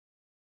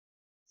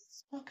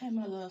Okay,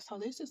 my love. So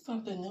this is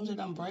something new that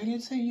I'm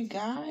bringing to you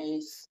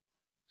guys,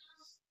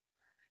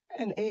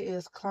 and it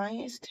is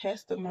client's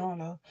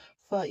testimonial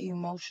for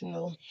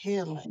emotional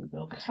healing.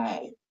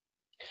 Okay,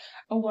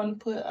 I want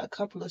to put a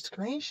couple of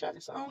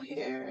screenshots on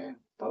here.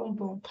 Boom,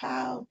 boom,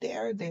 pow.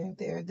 There.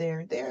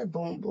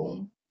 Boom,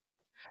 boom.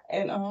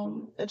 And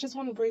I just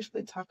want to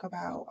briefly talk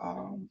about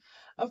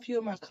a few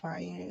of my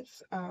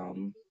clients.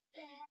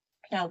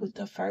 Now with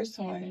the first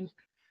one,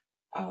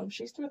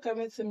 she's been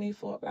coming to me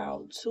for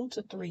about 2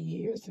 to 3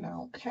 years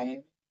now.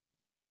 Okay.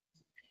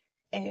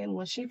 And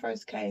when she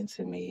first came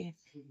to me,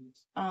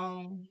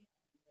 um,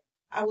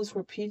 I was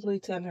repeatedly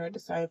telling her the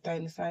same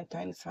thing, the same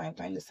thing, the same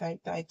thing, the same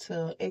thing.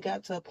 Till it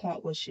got to a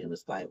point where she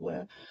was like,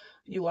 "Well,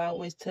 you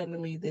always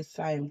telling me the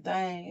same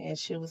thing," and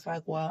she was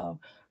like, "Well,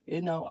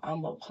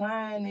 I'm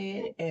applying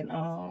it, and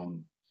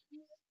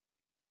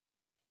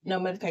no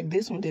matter of fact,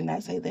 this one did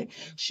not say that.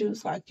 She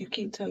was like, "You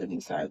keep telling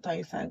me same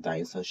thing, same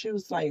thing." So she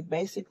was like,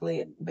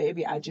 basically,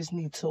 baby, I just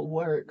need to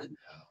work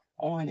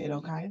on it,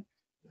 okay?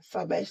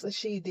 So basically,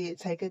 she did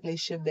take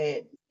initiative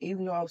that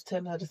even though I was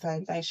telling her the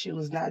same thing, she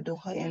was not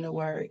doing her inner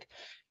work.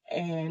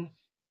 And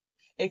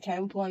it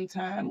came upon a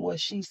time where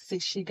she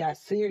got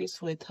serious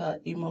with her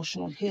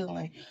emotional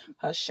healing,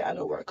 her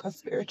shadow work, her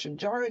spiritual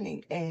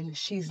journey, and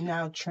she's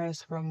now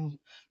transforming.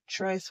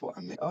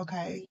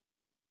 Okay,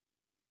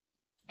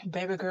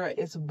 baby girl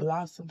is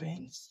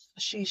blossoming.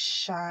 She's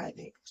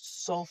shining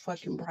so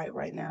fucking bright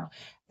right now,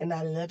 and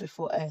I love it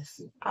for us.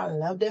 I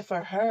love that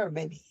for her,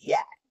 baby.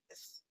 Yes.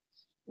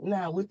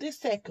 Now with this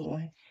second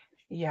one,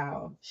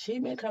 y'all, she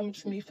been coming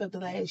to me for the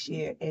last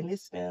year, and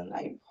it's been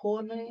like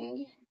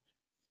pulling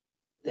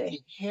the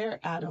hair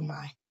out of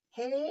my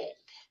head.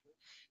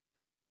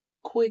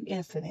 Quick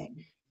incident.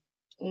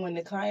 When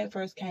the client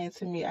first came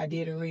to me, I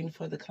did a reading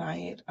for the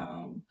client.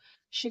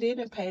 She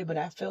didn't pay, but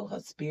I felt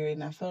her spirit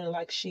and I felt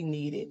like she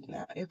needed.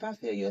 Now, if I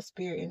feel your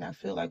spirit and I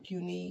feel like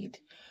you need,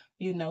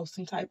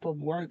 some type of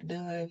work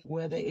done,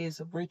 whether it's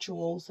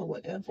rituals or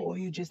whatever, or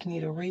you just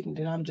need a reading,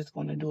 then I'm just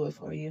going to do it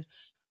for you.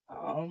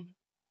 Um,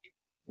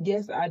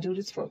 yes, I do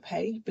this for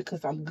pay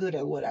because I'm good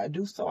at what I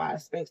do, so I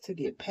expect to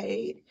get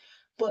paid.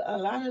 But a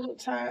lot of the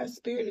time,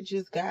 spirit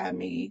just guide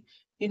me.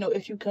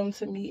 If you come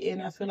to me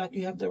and I feel like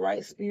you have the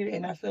right spirit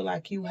and I feel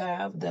like you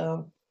have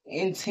the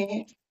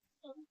intent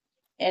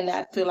and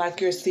I feel like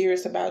you're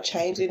serious about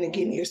changing and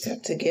getting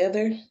yourself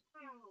together.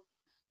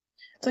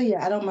 So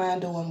yeah, I don't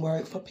mind doing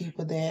work for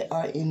people that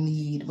are in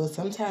need. But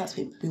sometimes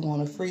people be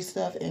wanting free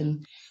stuff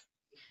and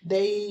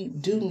they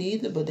do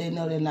need it, but they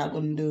know they're not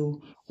going to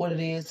do what it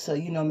is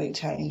to, make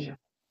change.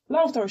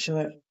 Long story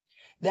short,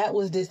 that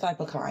was this type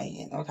of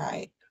client,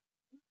 okay?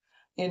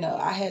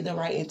 I had the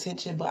right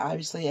intention, but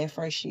obviously at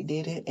first she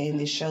did it and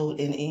it showed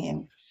in the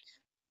end.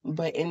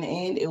 But in the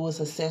end, it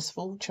was a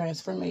successful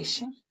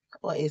transformation,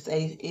 or it's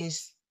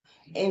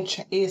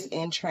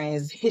in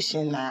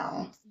transition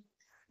now.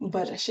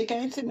 But she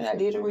came to me, I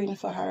did a reading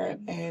for her,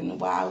 and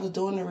while I was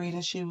doing the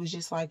reading, she was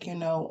just like,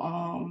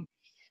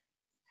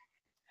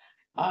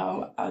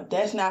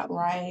 that's not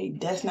right.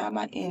 That's not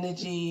my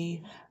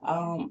energy.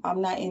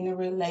 I'm not in a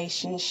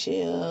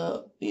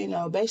relationship.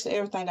 Basically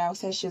everything I was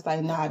saying, she's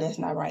like, nah, that's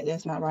not right.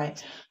 That's not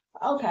right.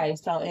 Okay,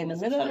 so in the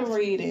middle of the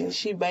reading,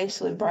 she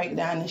basically break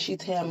down and she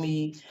tell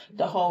me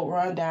the whole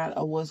rundown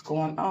of what's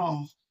going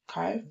on.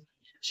 Okay.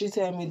 She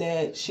tell me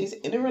that she's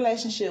in a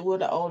relationship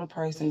with an older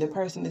person. The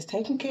person is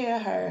taking care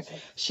of her.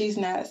 She's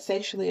not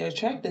sexually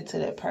attracted to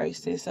that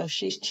person. So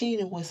she's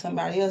cheating with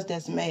somebody else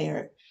that's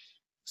married.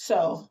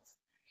 So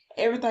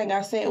everything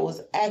I said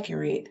was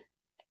accurate,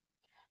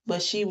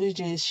 but she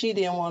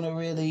didn't want to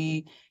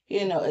really,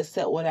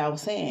 accept what I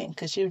was saying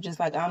because she was just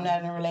like, I'm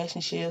not in a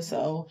relationship,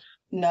 so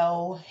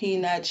no, he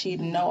not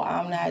cheating, no,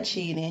 I'm not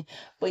cheating.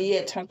 But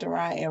yet turned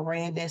around and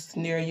ran that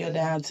scenario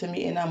down to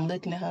me, and I'm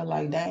looking at her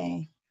like,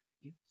 dang.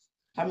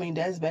 I mean,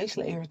 that's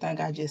basically everything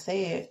I just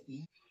said.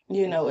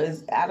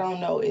 Is I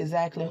don't know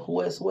exactly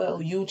what's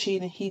well, you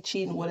cheating, he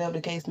cheating, whatever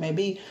the case may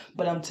be,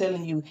 but I'm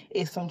telling you,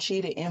 it's some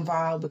cheating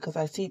involved because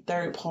I see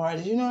third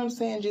parties, you know what I'm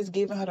saying? Just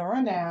giving her the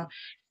rundown.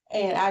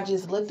 And I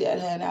just looked at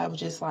her and I was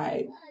just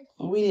like,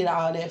 we did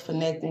all that for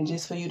nothing,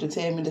 just for you to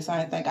tell me the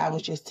same thing I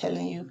was just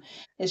telling you.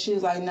 And she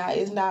was like, nah,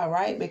 it's not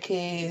right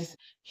because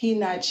he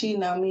not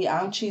cheating on me,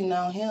 I'm cheating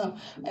on him.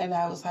 And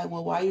I was like,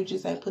 well, why you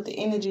just ain't put the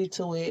energy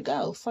to it?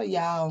 Go. So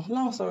y'all,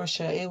 long story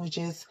short, it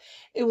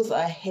was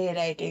a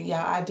headache. And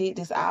y'all, I did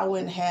this hour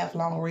and a half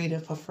long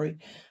reading for free.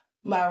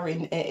 My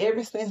reading. And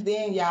ever since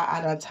then, y'all,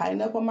 I done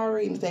tightened up on my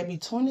readings. They be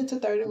 20 to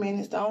 30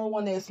 minutes. The only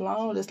one that's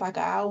long, that's like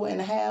an hour and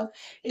a half,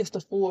 is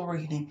the full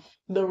reading.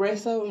 The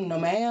rest of them, no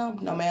ma'am,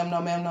 no ma'am,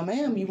 no ma'am, no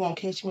ma'am. You won't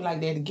catch me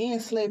like that again,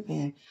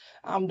 slipping.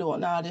 I'm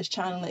doing all this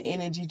channeling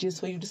energy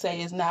just for you to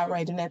say it's not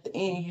right. And at the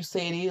end, you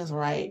say it is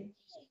right.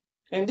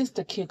 And this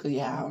the kicker,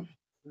 y'all.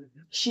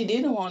 She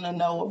didn't want to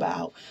know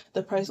about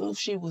the person who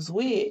she was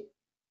with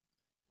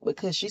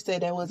because she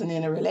said that wasn't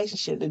in a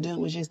relationship. The dude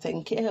was just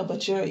taking care of her,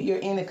 but you're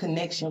in a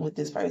connection with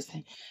this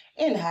person.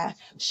 Anyhow,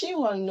 she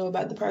wanted to know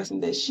about the person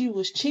that she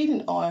was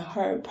cheating on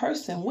her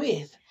person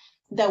with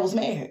that was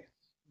married.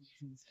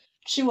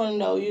 She want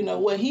to know,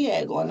 what he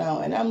had going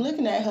on. And I'm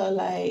looking at her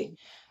like,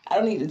 I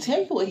don't need to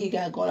tell you what he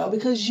got going on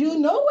because you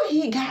know what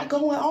he got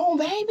going on,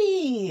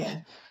 baby.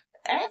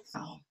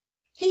 Ow.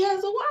 He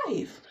has a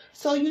wife.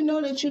 So you know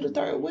that you're the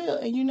third wheel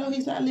and you know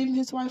he's not leaving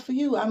his wife for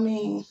you. I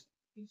mean,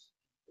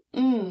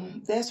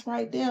 that's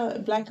right there,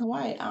 black and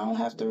white. I don't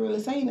have to really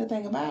say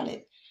anything about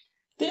it.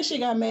 Then she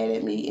got mad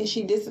at me and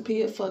she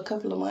disappeared for a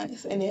couple of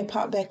months and then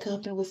popped back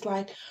up and was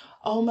like,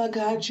 oh my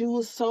God, you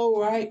were so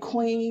right,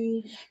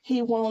 Queen.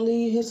 He won't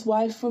leave his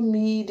wife for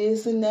me,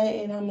 this and that.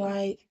 And I'm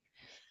like,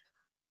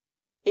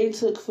 it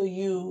took for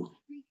you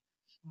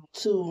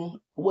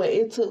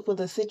it took for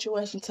the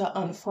situation to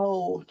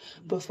unfold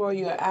before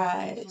your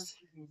eyes.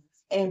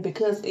 And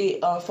because it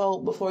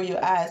unfolded before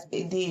your eyes,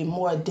 it did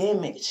more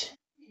damage.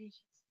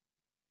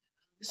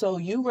 So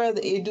you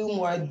rather it do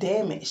more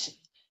damage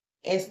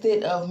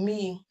instead of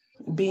me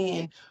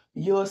being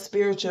your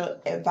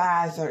spiritual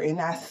advisor and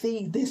I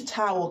see this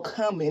tower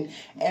coming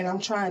and I'm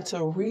trying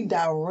to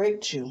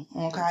redirect you,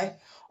 okay?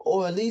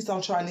 Or at least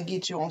I'm trying to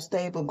get you on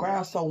stable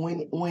ground so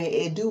when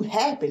it do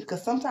happen,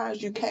 because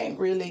sometimes you can't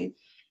really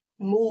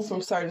move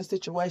from certain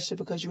situations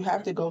because you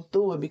have to go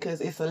through it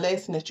because it's a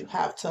lesson that you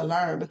have to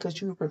learn because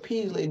you're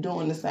repeatedly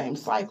doing the same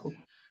cycle,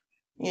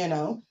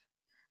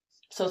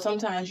 So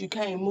sometimes you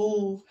can't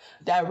move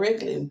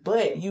directly,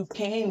 but you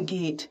can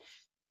get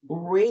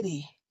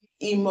ready,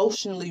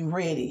 emotionally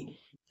ready,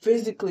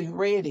 physically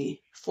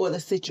ready for the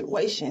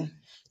situation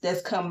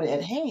that's coming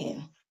at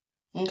hand.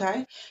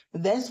 Okay?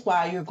 That's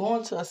why you're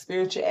going to a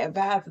spiritual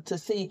advisor to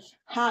see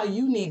how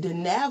you need to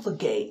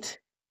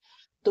navigate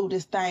through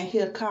this thing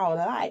here called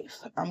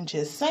life. I'm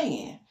just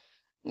saying,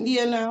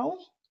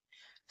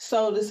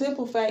 So the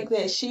simple fact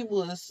that she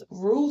was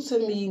rude to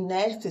me,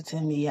 nasty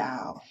to me,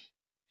 y'all.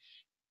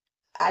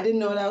 I didn't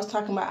know what I was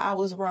talking about. I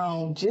was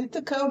wrong. Just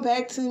to come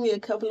back to me a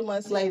couple of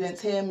months later and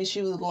tell me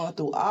she was going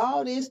through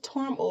all this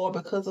turmoil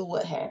because of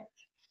what happened.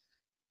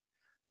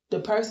 The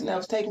person that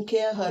was taking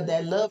care of her,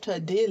 that loved her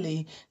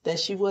dearly, that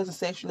she wasn't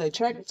sexually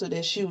attracted to,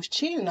 that she was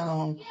cheating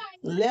on,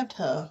 left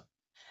her.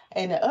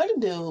 And the other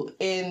dude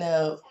ended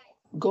up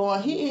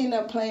he ended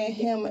up playing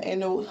him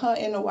and her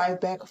and the wife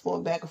back and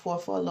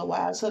forth for a little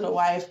while. So the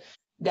wife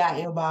got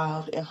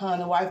involved and her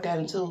and the wife got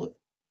into it.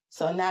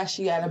 So now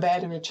she got a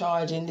battery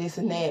charge and this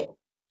and that.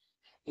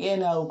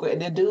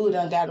 The dude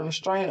done got a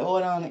restraining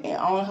order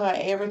on her,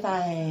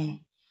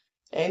 everything.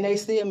 And they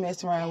still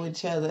mess around with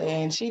each other.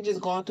 And she just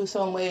going through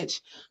so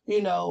much,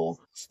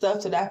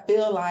 stuff that I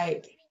feel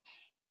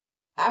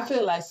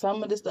like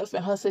some of the stuff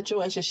in her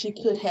situation, she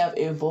could have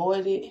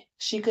avoided.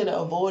 She could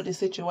have avoided the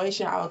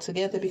situation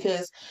altogether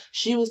because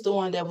she was the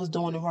one that was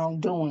doing the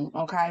wrongdoing,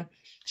 okay?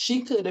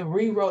 She could have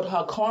rewrote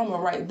her karma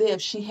right there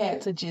if she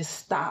had to just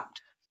stop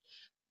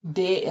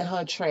dead in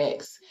her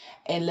tracks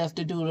and left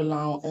the dude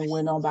alone and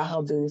went on by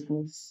her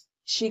business.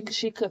 She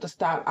could have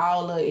stopped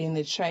all of it in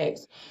the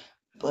tracks.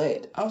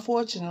 But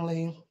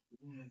unfortunately,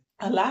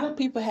 a lot of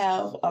people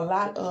have a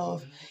lot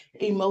of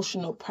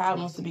emotional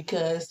problems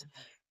because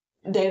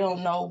they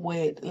don't know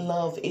what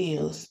love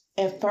is.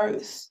 At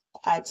first,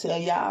 I tell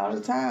y'all all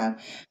the time,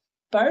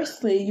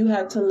 firstly, you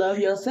have to love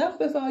yourself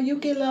before you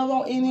can love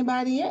on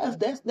anybody else.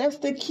 That's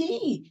the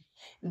key.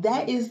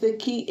 That is the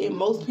key. And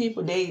most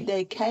people,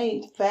 they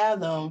can't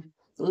fathom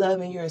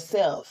loving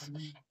yourself.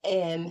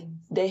 And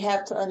they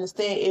have to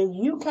understand if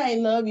you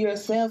can't love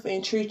yourself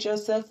and treat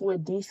yourself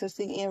with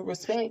decency and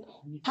respect,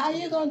 how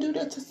you going to do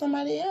that to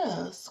somebody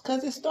else?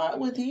 Because it starts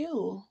with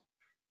you.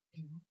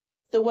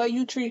 The way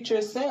you treat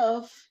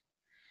yourself,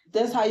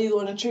 that's how you're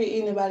going to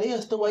treat anybody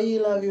else. The way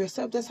you love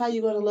yourself, that's how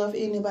you're going to love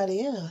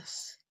anybody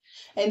else.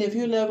 And if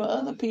you're loving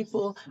other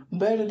people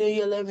better than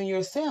you're loving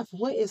yourself,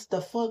 what is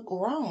the fuck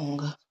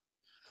wrong?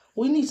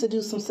 We need to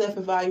do some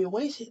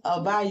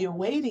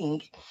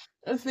evaluating,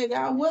 and figure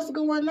out what's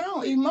going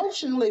on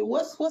emotionally.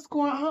 What's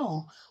going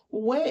on?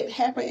 What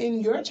happened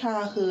in your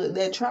childhood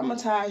that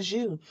traumatized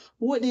you?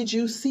 What did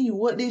you see?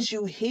 What did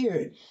you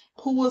hear?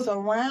 Who was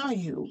around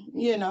you?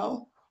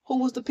 Who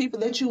was the people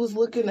that you was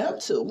looking up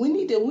to? We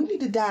need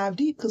to dive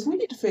deep because we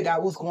need to figure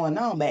out what's going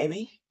on,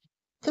 baby.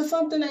 Because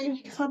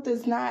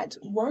something's not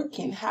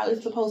working how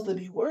it's supposed to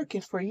be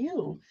working for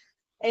you.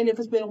 And if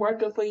it's been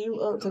working for you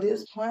up to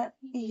this point,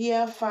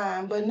 yeah,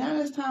 fine. But now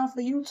it's time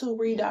for you to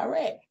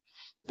redirect.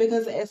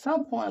 Because at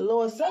some point,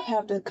 Lord Self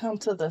have to come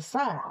to the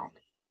side.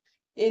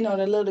 The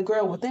little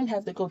girl within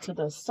have to go to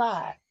the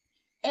side.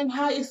 And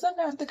higher self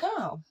has to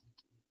come.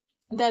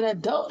 That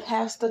adult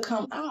has to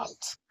come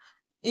out.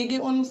 You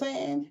get what I'm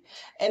saying?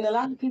 And a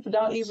lot of people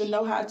don't even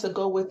know how to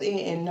go within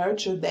and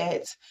nurture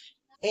that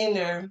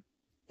inner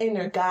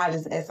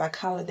guidance, as I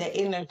call it, that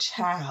inner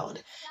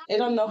child. They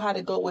don't know how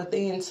to go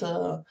within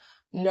to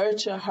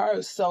nurture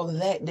her so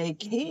that they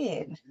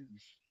can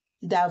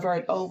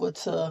divert over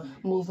to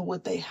moving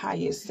with a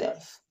higher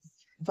self,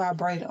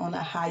 vibrate on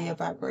a higher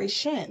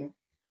vibration.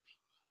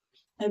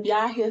 If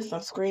y'all hear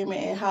some screaming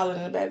and hollering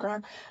in the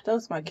background,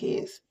 those are my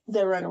kids.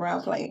 They run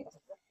around playing.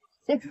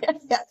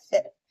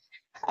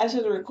 I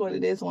should have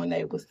recorded this when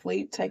they was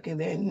asleep, taking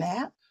their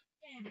nap.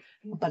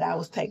 but I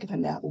was taking a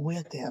nap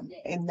with them.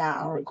 And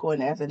now I'm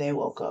recording after they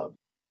woke up.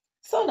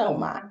 So don't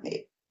mind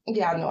it.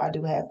 Y'all know I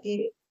do have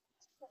kids.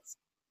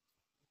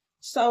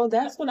 So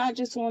that's what I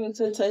just wanted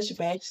to touch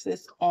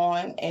bases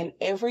on. And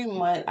every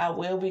month I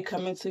will be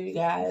coming to you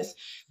guys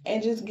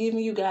and just giving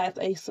you guys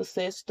a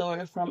success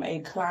story from a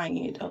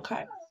client.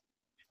 Okay.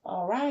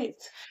 All right.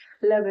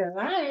 Love and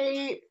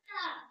light.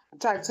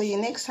 Talk to you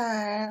next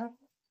time.